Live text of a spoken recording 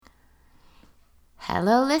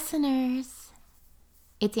Hello, listeners.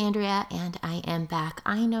 It's Andrea, and I am back.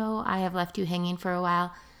 I know I have left you hanging for a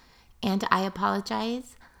while, and I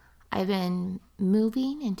apologize. I've been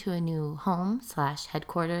moving into a new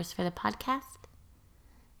home/headquarters for the podcast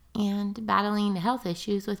and battling health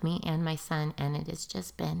issues with me and my son, and it has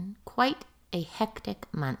just been quite a hectic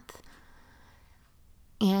month.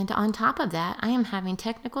 And on top of that, I am having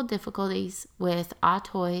technical difficulties with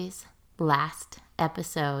Atoy's last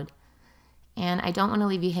episode. And I don't want to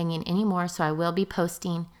leave you hanging anymore, so I will be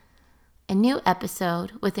posting a new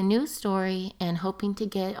episode with a new story and hoping to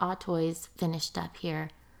get Atoy's finished up here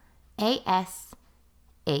ASAP.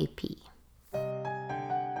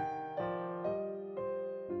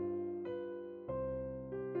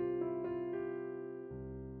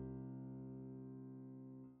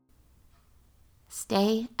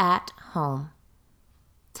 Stay at home.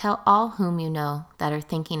 Tell all whom you know that are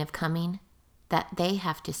thinking of coming that they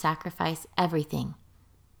have to sacrifice everything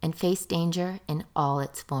and face danger in all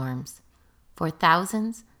its forms, for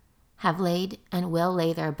thousands have laid and will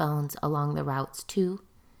lay their bones along the routes to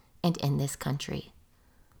and in this country.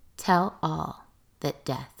 Tell all that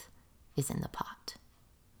death is in the pot.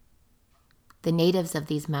 The natives of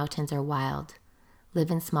these mountains are wild, live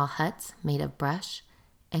in small huts made of brush,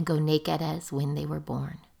 and go naked as when they were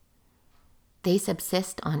born. They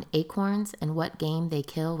subsist on acorns and what game they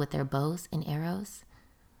kill with their bows and arrows.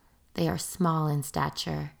 They are small in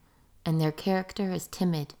stature, and their character is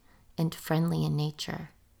timid and friendly in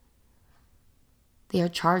nature. They are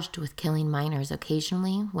charged with killing miners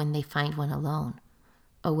occasionally when they find one alone,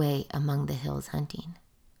 away among the hills hunting.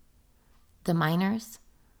 The miners,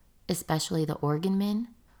 especially the Oregon men,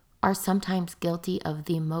 are sometimes guilty of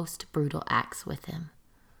the most brutal acts with him,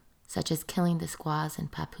 such as killing the squaws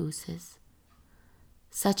and papooses.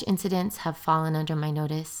 Such incidents have fallen under my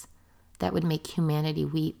notice that would make humanity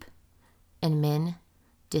weep and men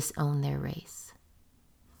disown their race.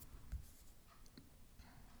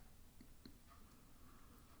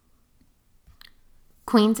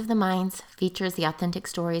 Queens of the Mines features the authentic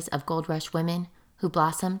stories of gold rush women who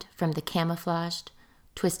blossomed from the camouflaged,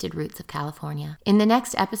 twisted roots of California. In the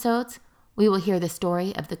next episodes, we will hear the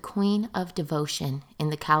story of the Queen of Devotion in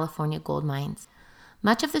the California gold mines.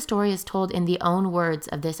 Much of the story is told in the own words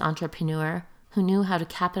of this entrepreneur who knew how to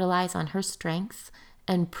capitalize on her strengths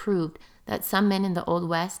and proved that some men in the Old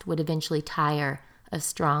West would eventually tire of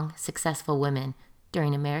strong, successful women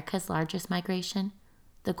during America's largest migration,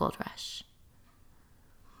 the gold rush.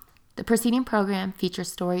 The preceding program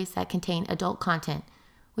features stories that contain adult content,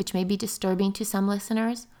 which may be disturbing to some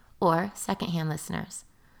listeners or secondhand listeners.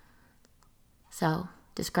 So,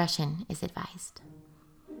 discretion is advised.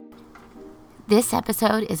 This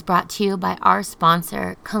episode is brought to you by our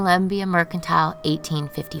sponsor, Columbia Mercantile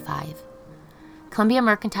 1855. Columbia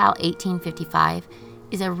Mercantile 1855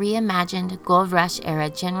 is a reimagined Gold Rush-era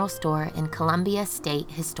general store in Columbia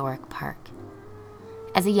State Historic Park.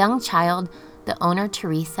 As a young child, the owner,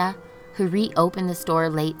 Teresa, who reopened the store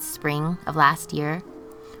late spring of last year,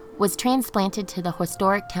 was transplanted to the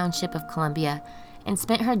historic township of Columbia and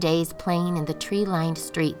spent her days playing in the tree-lined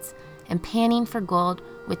streets and panning for gold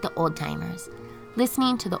with the old-timers,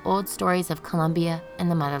 listening to the old stories of Columbia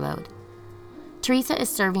and the Motherlode. Teresa is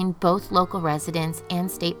serving both local residents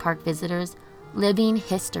and state park visitors living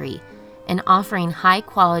history and offering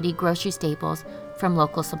high-quality grocery staples from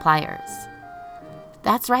local suppliers.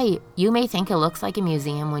 That's right, you may think it looks like a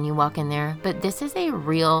museum when you walk in there, but this is a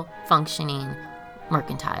real functioning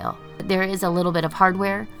mercantile. There is a little bit of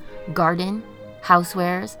hardware, garden,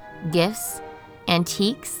 housewares, gifts,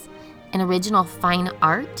 antiques, and original fine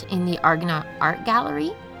art in the Argonaut Art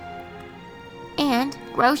Gallery, and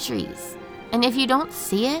groceries. And if you don't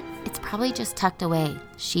see it, it's probably just tucked away.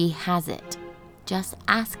 She has it. Just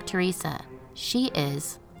ask Teresa. She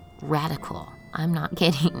is radical. I'm not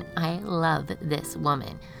kidding. I love this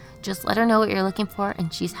woman. Just let her know what you're looking for,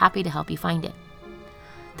 and she's happy to help you find it.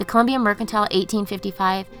 The Columbia Mercantile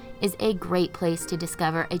 1855 is a great place to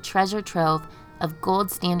discover a treasure trove of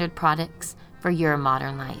gold standard products for your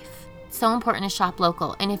modern life. It's so important to shop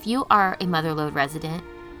local, and if you are a Motherlode resident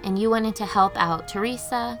and you wanted to help out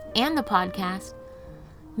Teresa and the podcast,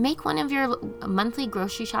 make one of your monthly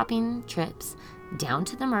grocery shopping trips down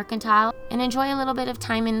to the Mercantile and enjoy a little bit of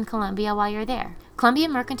time in Columbia while you're there. Columbia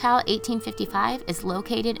Mercantile 1855 is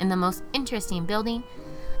located in the most interesting building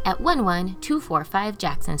at 11245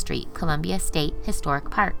 Jackson Street, Columbia State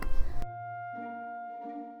Historic Park.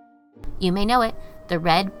 You may know it, the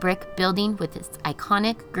red brick building with its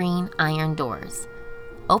iconic green iron doors.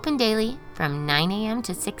 Open daily from 9 a.m.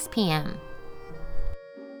 to 6 p.m.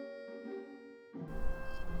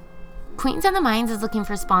 Queens of the Minds is looking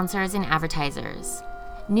for sponsors and advertisers.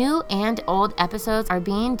 New and old episodes are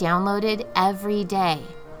being downloaded every day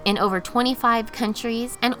in over 25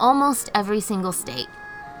 countries and almost every single state.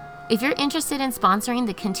 If you're interested in sponsoring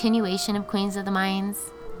the continuation of Queens of the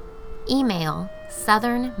Minds, email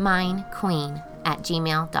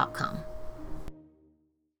southernmindqueen@gmail.com.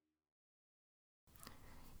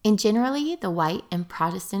 In generally the white and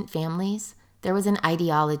Protestant families, there was an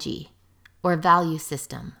ideology or value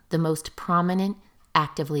system, the most prominent,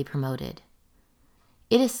 actively promoted.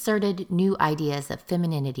 It asserted new ideas of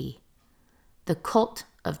femininity, the cult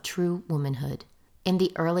of true womanhood in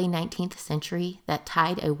the early 19th century that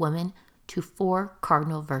tied a woman to 4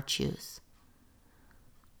 cardinal virtues: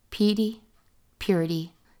 piety,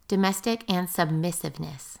 purity, domestic, and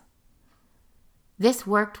submissiveness. This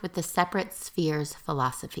worked with the separate spheres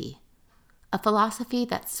philosophy, a philosophy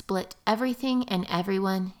that split everything and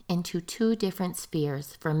everyone into 2 different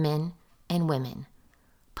spheres for men and women,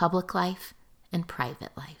 public life and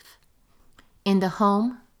private life. In the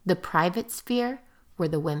home, the private sphere were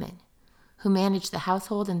the women, who managed the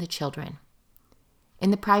household and the children.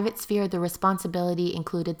 In the private sphere, the responsibility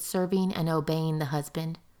included serving and obeying the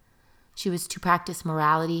husband. She was to practice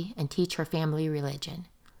morality and teach her family religion.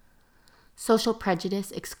 Social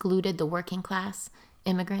prejudice excluded the working class,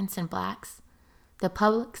 immigrants, and blacks. The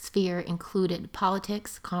public sphere included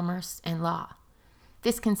politics, commerce, and law.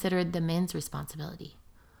 This considered the men's responsibility,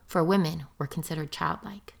 for women were considered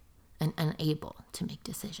childlike and unable to make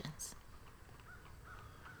decisions.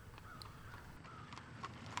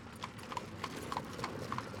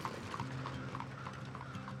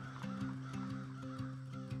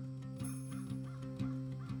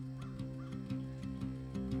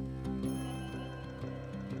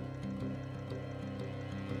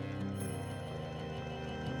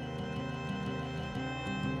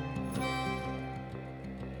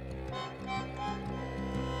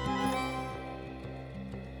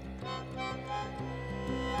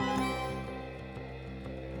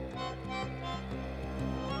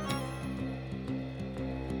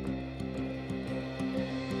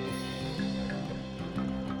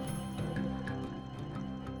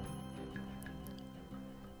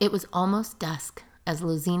 It was almost dusk as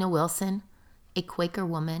Luzena Wilson, a Quaker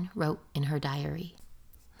woman, wrote in her diary.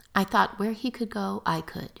 I thought where he could go, I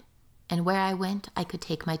could, and where I went, I could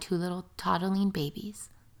take my 2 little toddling babies.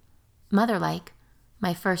 Mother-like,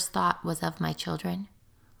 my first thought was of my children.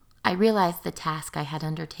 I realized the task I had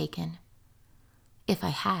undertaken. If I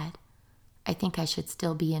had, I think I should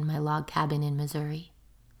still be in my log cabin in Missouri.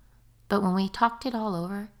 But when we talked it all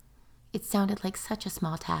over, it sounded like such a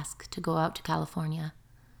small task to go out to California.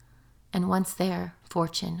 And once there,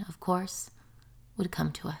 fortune, of course, would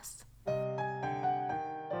come to us.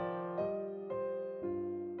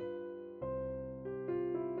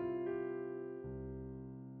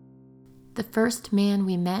 The first man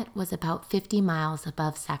we met was about 50 miles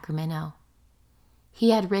above Sacramento. He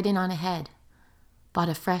had ridden on ahead, bought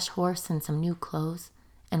a fresh horse and some new clothes,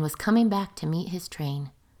 and was coming back to meet his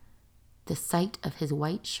train. The sight of his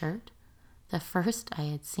white shirt, the first I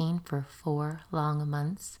had seen for 4 long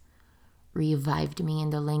months, revived me in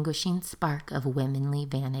the languishing spark of womanly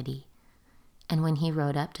vanity. And when he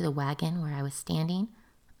rode up to the wagon where I was standing,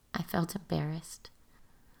 I felt embarrassed,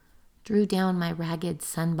 drew down my ragged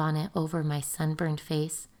sunbonnet over my sunburned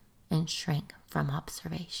face, and shrank from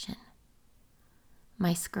observation.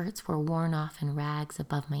 My skirts were worn off in rags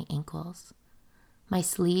above my ankles. My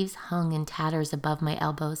sleeves hung in tatters above my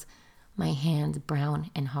elbows, my hands brown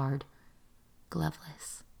and hard,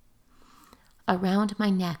 gloveless. Around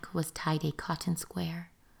my neck was tied a cotton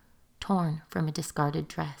square, torn from a discarded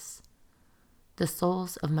dress. The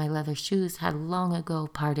soles of my leather shoes had long ago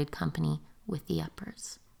parted company with the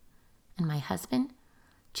uppers. And my husband,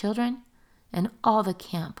 children, and all the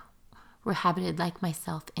camp were habited like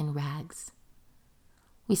myself in rags.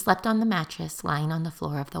 We slept on the mattress lying on the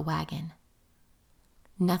floor of the wagon.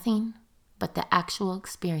 Nothing but the actual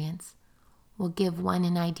experience will give one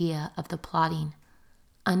an idea of the plodding,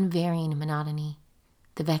 unvarying monotony,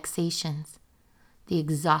 the vexations, the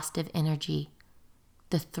exhaustive energy,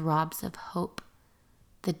 the throbs of hope,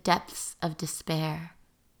 the depths of despair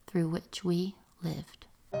through which we lived.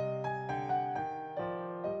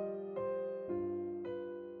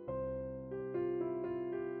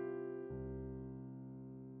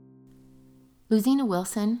 Luzena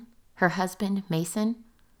Wilson, her husband Mason,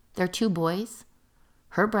 their 2 boys,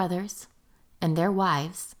 her brothers, and their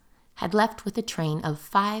wives had left with a train of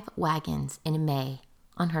 5 wagons in May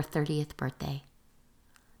on her 30th birthday.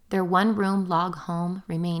 Their 1-room log home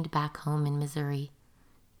remained back home in Missouri.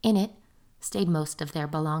 In it stayed most of their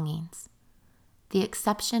belongings. the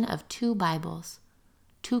exception of 2 Bibles,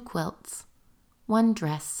 2 quilts, 1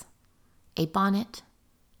 dress, a bonnet,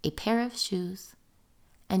 a pair of shoes,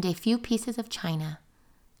 and a few pieces of china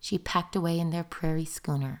she packed away in their prairie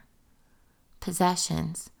schooner,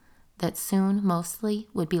 possessions that soon mostly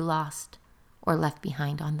would be lost or left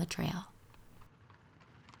behind on the trail.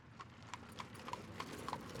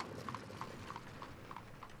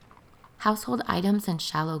 Household items and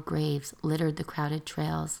shallow graves littered the crowded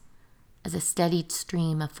trails as a steady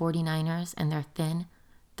stream of 49ers and their thin,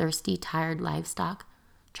 thirsty, tired livestock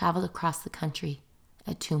traveled across the country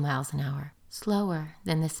at 2 miles an hour, slower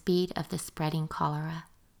than the speed of the spreading cholera.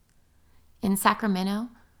 In Sacramento,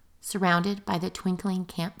 surrounded by the twinkling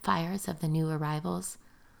campfires of the new arrivals,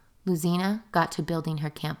 Luzena got to building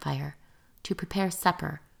her campfire to prepare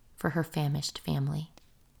supper for her famished family.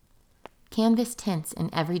 Canvas tents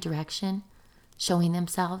in every direction, showing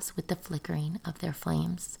themselves with the flickering of their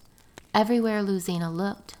flames. Everywhere Luzena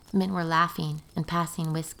looked, men were laughing and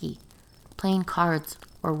passing whiskey, playing cards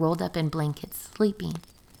or rolled up in blankets, sleeping,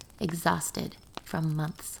 exhausted from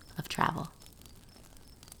months of travel.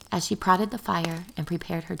 As she prodded the fire and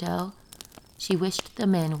prepared her dough, she wished the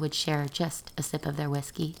men would share just a sip of their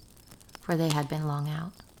whiskey, for they had been long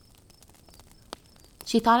out.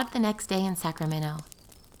 She thought of the next day in Sacramento.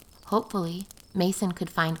 Hopefully, Mason could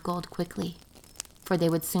find gold quickly, for they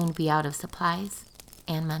would soon be out of supplies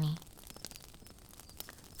and money.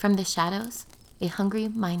 From the shadows, a hungry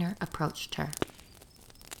miner approached her.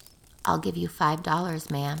 "I'll give you $5,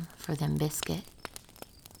 ma'am, for them biscuit."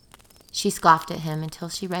 She scoffed at him until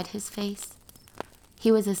she read his face.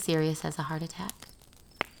 He was as serious as a heart attack.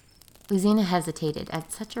 Luzena hesitated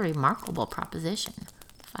at such a remarkable proposition.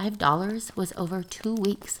 $5 was over 2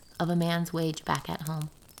 weeks of a man's wage back at home.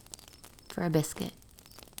 For a biscuit.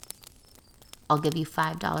 "I'll give you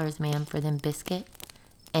 $5, ma'am, for them biscuit,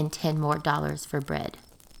 and $10 more for bread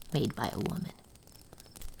made by a woman."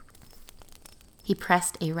 He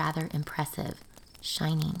pressed a rather impressive,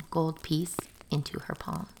 shining gold piece into her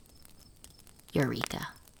palm.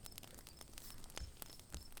 Eureka.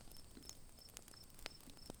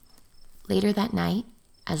 Later that night,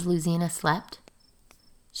 as Luzena slept,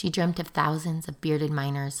 she dreamt of thousands of bearded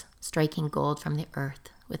miners striking gold from the earth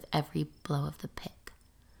with every blow of the pick,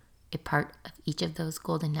 a part of each of those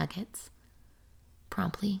golden nuggets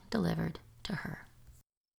promptly delivered to her.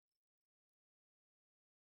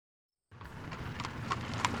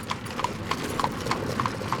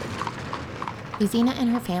 Luzena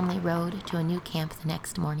and her family rode to a new camp the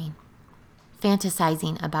next morning,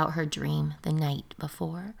 fantasizing about her dream the night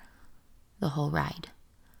before the whole ride.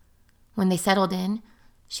 When they settled in,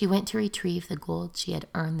 she went to retrieve the gold she had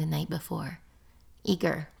earned the night before,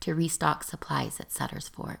 eager to restock supplies at Sutter's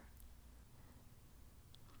Fort.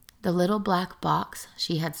 The little black box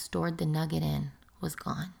she had stored the nugget in was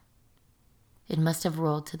gone. It must have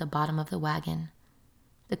rolled to the bottom of the wagon,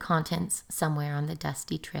 the contents somewhere on the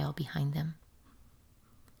dusty trail behind them.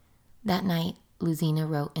 That night, Luzena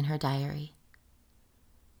wrote in her diary,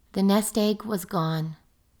 "The nest egg was gone,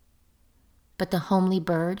 but the homely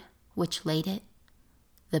bird which laid it,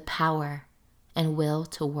 the power and will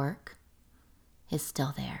to work, is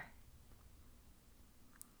still there."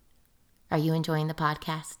 Are you enjoying the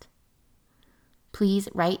podcast? Please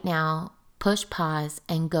right now push pause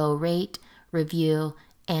and go rate, review,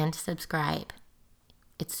 and subscribe.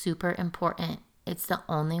 It's super important. It's the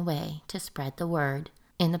only way to spread the word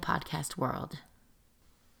in the podcast world.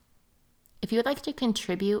 If you would like to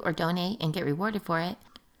contribute or donate and get rewarded for it,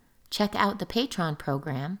 check out the Patreon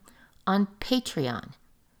program on Patreon.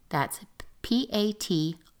 That's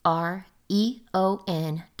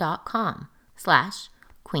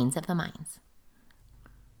patreon.com/Queens of the Mines.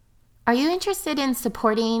 Are you interested in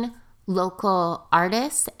supporting local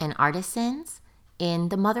artists and artisans in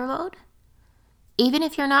the Motherlode? Even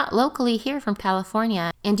if you're not locally here from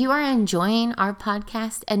California and you are enjoying our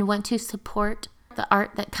podcast and want to support the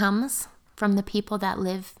art that comes from the people that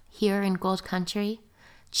live here in Gold Country,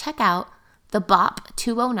 check out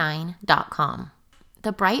thebop209.com.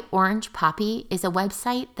 The Bright Orange Poppy is a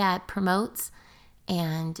website that promotes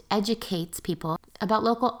and educates people about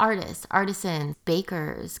local artists, artisans,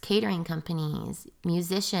 bakers, catering companies,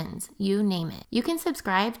 musicians, you name it. You can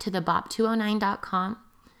subscribe to thebop209.com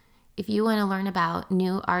if you want to learn about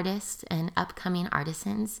new artists and upcoming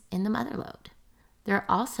artisans in the Motherlode. There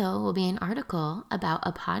also will be an article about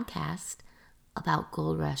a podcast about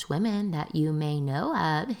Gold Rush women that you may know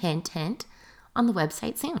of, hint, hint, on the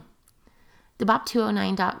website soon.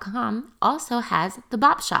 Thebop209.com also has the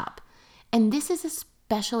Bop Shop, and this is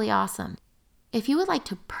especially awesome. If you would like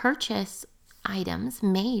to purchase items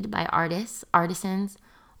made by artists, artisans,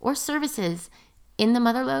 or services in the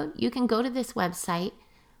Motherlode, you can go to this website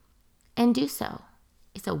and do so.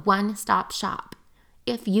 It's a one-stop shop.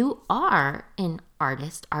 If you are an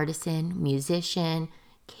artist, artisan, musician,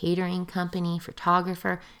 catering company,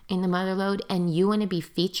 photographer in the Motherlode, and you want to be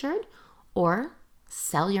featured or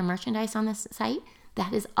sell your merchandise on this site,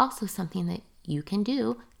 that is also something that you can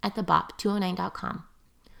do at thebop209.com.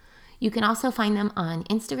 You can also find them on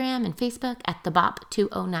Instagram and Facebook at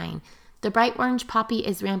thebop209. The Bright Orange Poppy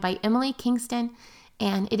is ran by Emily Kingston,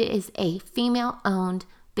 and it is a female-owned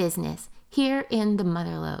business here in the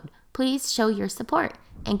Motherlode. Please show your support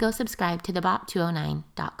and go subscribe to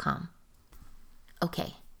thebop209.com.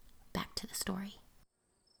 Okay, back to the story.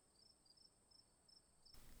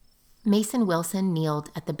 Mason Wilson kneeled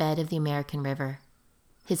at the bed of the American River,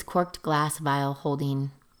 his corked glass vial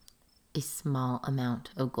holding a small amount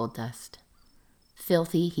of gold dust.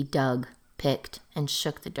 Filthy, he dug, picked, and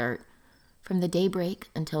shook the dirt from the daybreak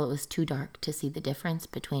until it was too dark to see the difference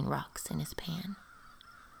between rocks in his pan.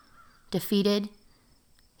 Defeated,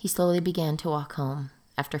 he slowly began to walk home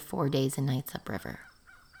after 4 days and nights upriver,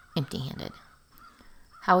 empty-handed.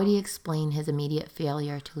 How would he explain his immediate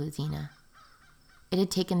failure to Luzena? It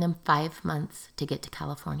had taken them 5 months to get to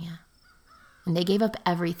California, and they gave up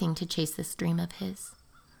everything to chase this dream of his.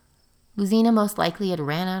 Luzena most likely had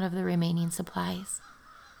ran out of the remaining supplies,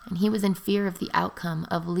 and he was in fear of the outcome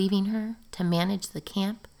of leaving her to manage the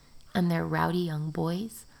camp and their rowdy young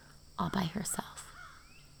boys all by herself.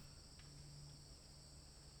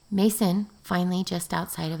 Mason, finally just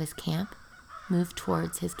outside of his camp, moved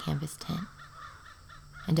towards his canvas tent,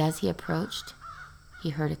 and as he approached, he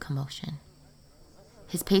heard a commotion.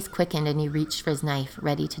 His pace quickened and he reached for his knife,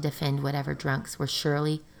 ready to defend whatever drunks were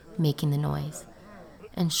surely making the noise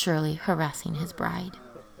and surely harassing his bride.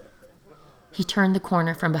 He turned the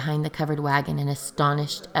corner from behind the covered wagon and,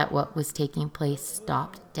 astonished at what was taking place,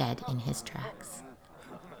 stopped dead in his tracks.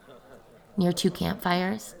 Near 2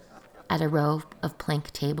 campfires, at a row of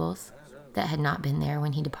plank tables that had not been there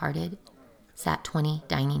when he departed, sat 20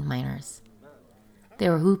 dining miners. They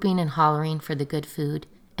were whooping and hollering for the good food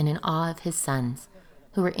and in awe of his sons,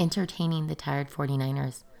 who were entertaining the tired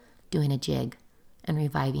 49ers, doing a jig and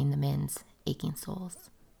reviving the men's aching souls.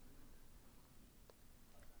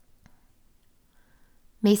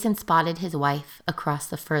 Mason spotted his wife across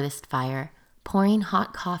the furthest fire, pouring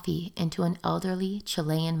hot coffee into an elderly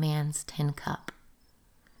Chilean man's tin cup.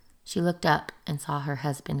 She looked up and saw her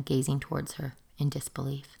husband gazing towards her in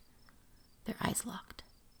disbelief, their eyes locked.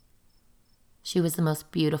 She was the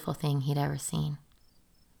most beautiful thing he'd ever seen.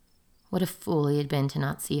 What a fool he had been to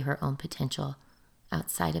not see her own potential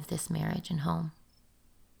outside of this marriage and home.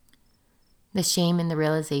 The shame and the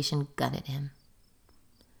realization gutted him.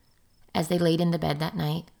 As they laid in the bed that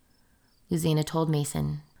night, Luzena told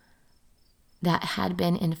Mason that had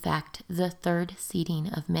been, in fact, the 3rd seating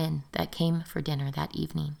of men that came for dinner that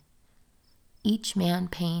evening, each man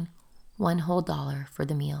paying $1 whole for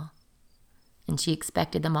the meal, and she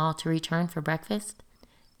expected them all to return for breakfast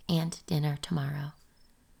and dinner tomorrow,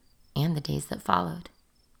 and the days that followed.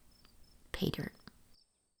 Pay dirt.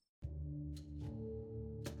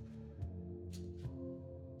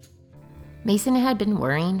 Mason had been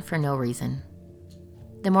worrying for no reason.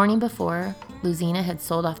 The morning before, Luzena had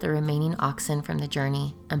sold off the remaining oxen from the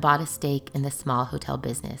journey and bought a stake in the small hotel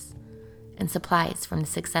business and supplies from the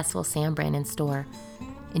successful Sam Brandon store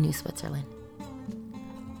in New Switzerland.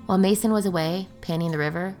 While Mason was away panning the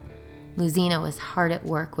river, Luzena was hard at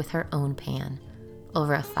work with her own pan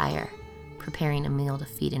over a fire, preparing a meal to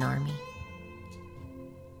feed an army.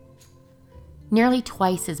 Nearly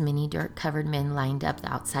twice as many dirt-covered men lined up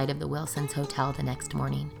outside of the Wilsons' hotel the next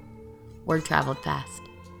morning. Word traveled fast.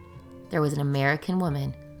 There was an American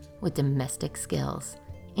woman with domestic skills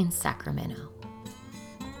in Sacramento.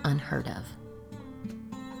 Unheard of.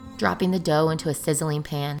 Dropping the dough into a sizzling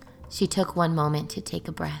pan, she took one moment to take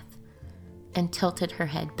a breath and tilted her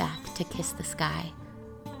head back to kiss the sky,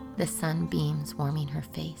 the sunbeams warming her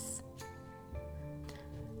face.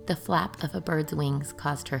 The flap of a bird's wings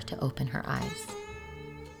caused her to open her eyes.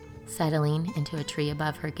 Settling into a tree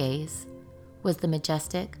above her gaze was the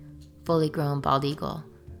majestic, fully grown bald eagle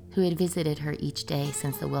who had visited her each day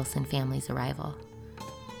since the Wilson family's arrival.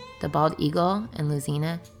 The bald eagle and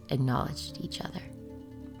Luzena acknowledged each other.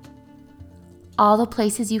 All the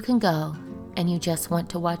places you can go, and you just want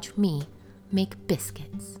to watch me make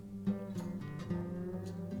biscuits.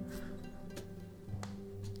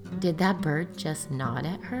 Did that bird just nod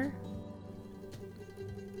at her?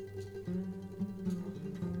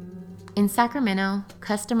 In Sacramento,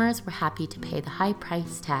 customers were happy to pay the high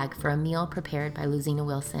price tag for a meal prepared by Luzena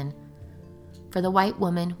Wilson, for the white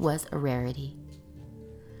woman was a rarity.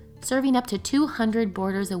 Serving up to 200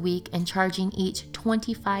 boarders a week and charging each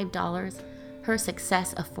 $25, her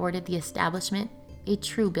success afforded the establishment a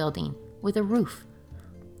true building with a roof,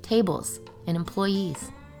 tables, and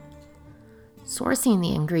employees. Sourcing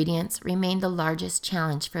the ingredients remained the largest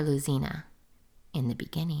challenge for Luzena in the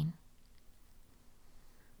beginning.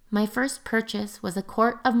 My first purchase was a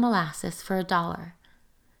quart of molasses for $1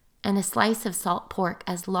 and a slice of salt pork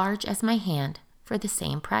as large as my hand for the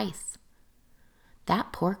same price.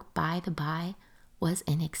 That pork, by the by, was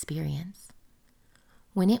an experience.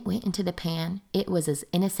 When it went into the pan, it was as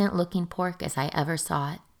innocent-looking pork as I ever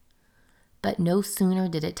saw it. But no sooner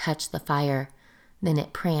did it touch the fire than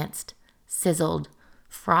it pranced, sizzled,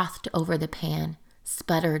 frothed over the pan,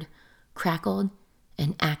 sputtered, crackled,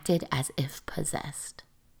 and acted as if possessed.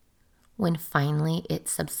 When finally it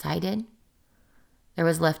subsided, there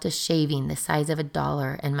was left a shaving the size of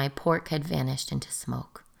 $1 and my pork had vanished into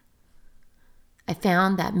smoke. I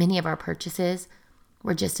found that many of our purchases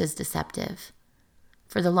were just as deceptive,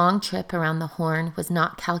 for the long trip around the Horn was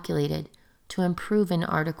not calculated to improve an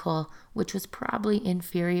article which was probably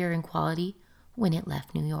inferior in quality when it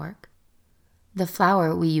left New York. The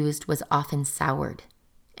flour we used was often soured,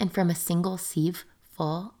 and from a single sieve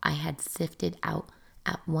full I had sifted out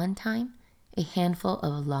at one time a handful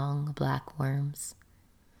of long black worms.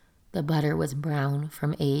 The butter was brown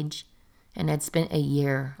from age and had spent a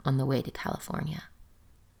year on the way to California.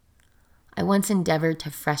 I once endeavored to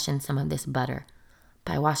freshen some of this butter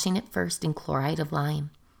by washing it first in chloride of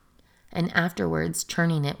lime and afterwards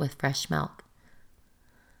churning it with fresh milk.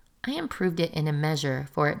 I improved it in a measure,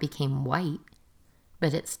 for it became white,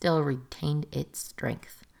 but it still retained its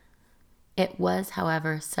strength. It was,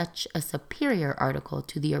 however, such a superior article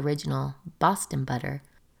to the original Boston butter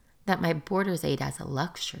that my boarders ate as a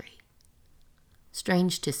luxury.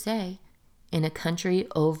 Strange to say, in a country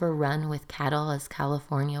overrun with cattle as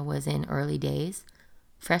California was in early days,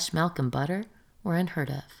 fresh milk and butter were unheard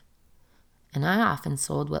of. And I often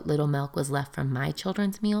sold what little milk was left from my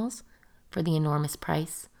children's meals for the enormous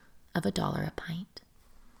price of $1 a pint.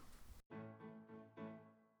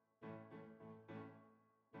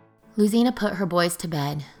 Luzena put her boys to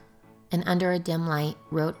bed and under a dim light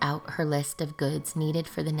wrote out her list of goods needed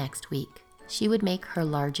for the next week. She would make her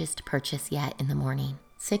largest purchase yet in the morning.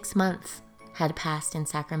 6 months had passed in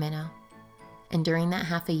Sacramento, and during that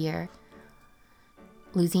half a year,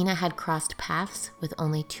 Luzena had crossed paths with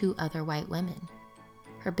only 2 other white women.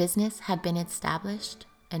 Her business had been established,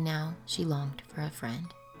 and now she longed for a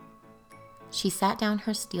friend. She sat down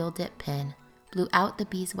her steel-dipped pen, blew out the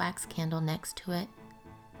beeswax candle next to it,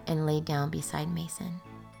 and laid down beside Mason.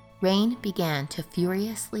 Rain began to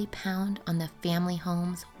furiously pound on the family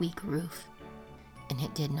home's weak roof, and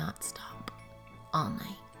it did not stop all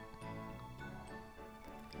night.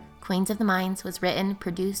 Queens of the Mines was written,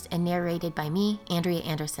 produced, and narrated by me, Andrea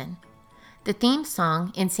Anderson. The theme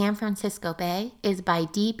song in San Francisco Bay is by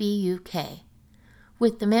DBUK,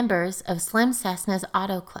 with the members of Slim Cessna's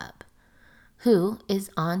Auto Club, who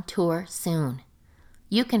is on tour soon.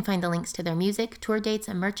 You can find the links to their music, tour dates,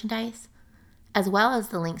 and merchandise, as well as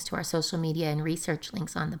the links to our social media and research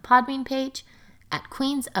links on the Podbean page at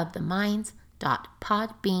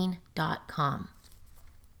queensofthemines.podbean.com.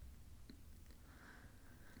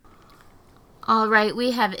 All right,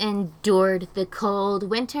 we have endured the cold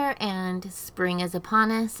winter and spring is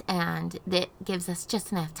upon us, and that gives us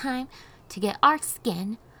just enough time to get our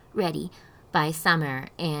skin ready by summer.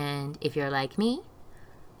 And if you're like me,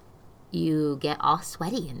 you get all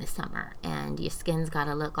sweaty in the summer and your skin's got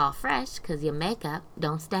to look all fresh because your makeup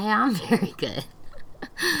don't stay on very good.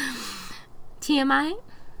 TMI?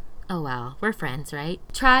 Oh well, we're friends, right?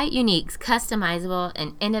 Try Unique's customizable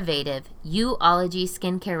and innovative U-ology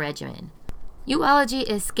skincare regimen. U-ology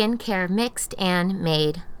is skincare mixed and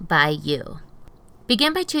made by you.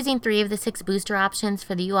 Begin by choosing 3 of the 6 booster options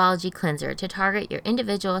for the U-ology cleanser to target your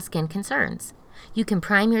individual skin concerns. You can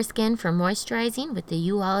prime your skin for moisturizing with the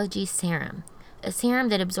U-ology serum, a serum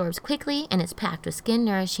that absorbs quickly and is packed with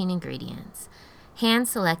skin-nourishing ingredients. Hand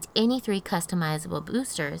select any 3 customizable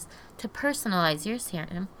boosters to personalize your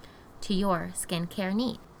serum to your skincare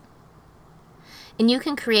need. And you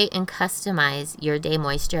can create and customize your day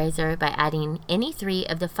moisturizer by adding any 3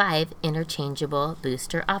 of the 5 interchangeable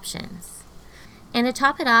booster options. And to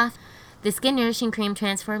top it off, the Skin Nourishing Cream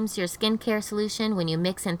transforms your skincare solution when you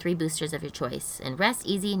mix in 3 boosters of your choice. And rest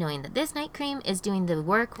easy knowing that this night cream is doing the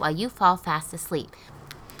work while you fall fast asleep.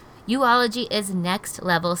 U-ology is next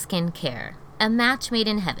level skincare, a match made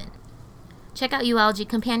in heaven. Check out ULG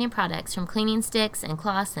companion products from cleaning sticks and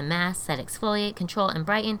cloths and masks that exfoliate, control, and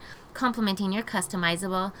brighten, complementing your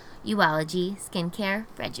customizable ULG skincare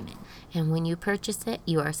regimen. And when you purchase it,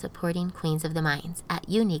 you are supporting Queens of the Minds at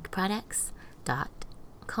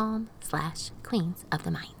uniqueproducts.com/Queens of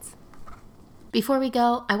the Minds. Before we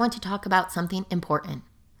go, I want to talk about something important.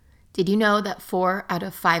 Did you know that 4 out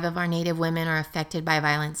of 5 of our Native women are affected by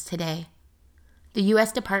violence today? The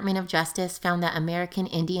U.S. Department of Justice found that American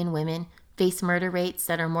Indian women face murder rates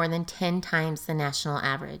that are more than 10 times the national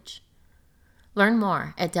average. Learn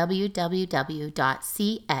more at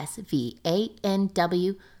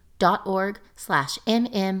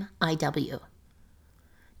www.csvanw.org/MMIW.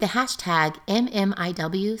 The hashtag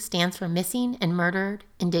MMIW stands for Missing and Murdered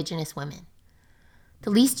Indigenous Women. The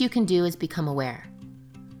least you can do is become aware.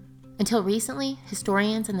 Until recently,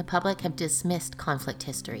 historians and the public have dismissed conflict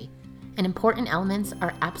history, and important elements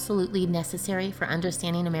are absolutely necessary for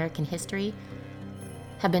understanding American history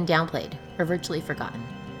have been downplayed or virtually forgotten.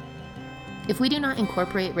 If we do not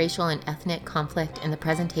incorporate racial and ethnic conflict in the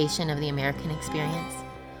presentation of the American experience,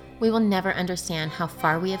 we will never understand how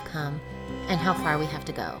far we have come and how far we have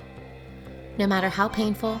to go. No matter how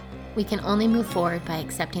painful, we can only move forward by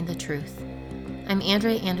accepting the truth. I'm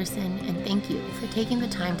Andrea Anderson, and thank you for taking the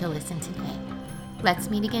time to listen today. Let's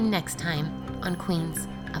meet again next time on Queens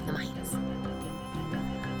of the Minds.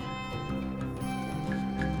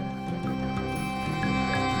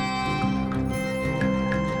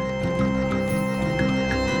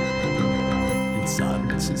 San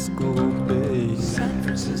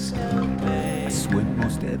Francisco Bay. I swim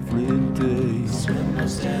most every day.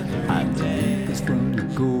 I'm the deepest from the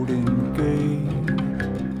Golden Gate.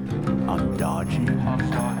 I'm dodging.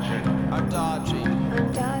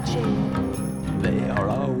 They are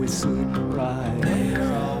always surprised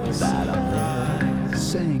that I'm there,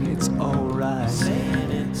 saying it's alright.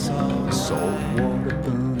 Salt water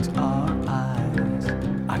burns our eyes.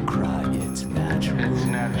 I cry, it's natural.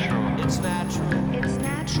 It's natural.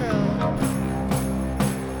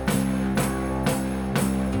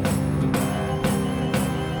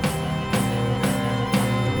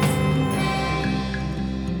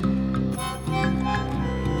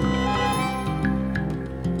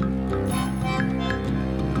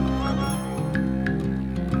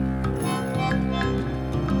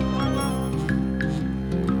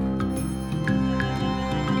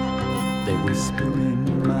 They whisper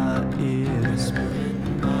in my ear,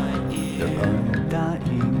 their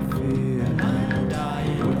undying fear.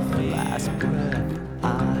 With the last breath I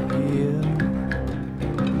hear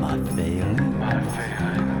my failings.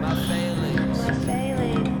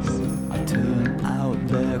 I turn out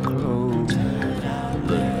their clothes,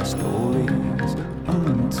 their stories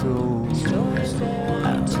untold,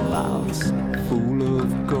 and mouths full of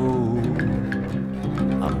gold.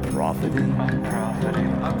 I'm profiting.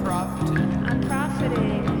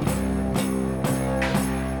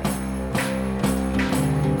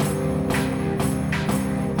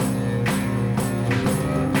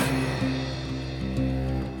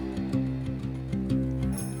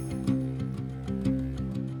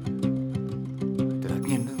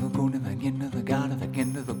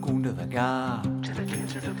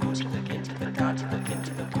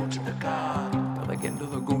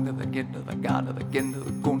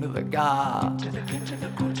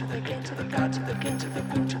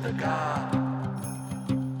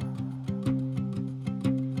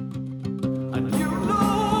 And you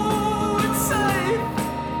know it's safe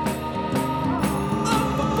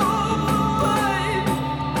up above the pain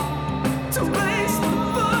to raise the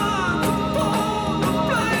birds upon the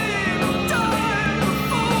flame of time to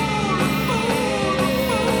fall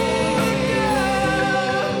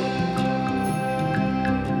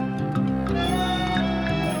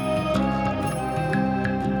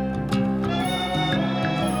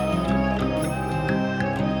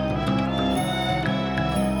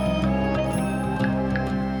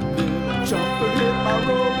Jumper hit my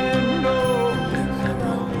rolling low.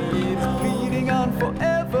 It's bleeding on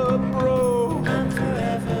forever, bro.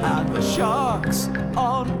 And the sharks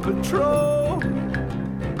on patrol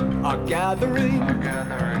are gathering.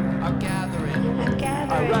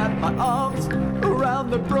 I wrap my arms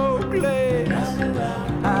around the broke legs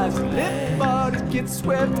as limp bodies get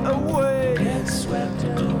swept away.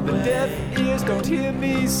 The deaf ears don't hear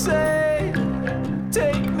me say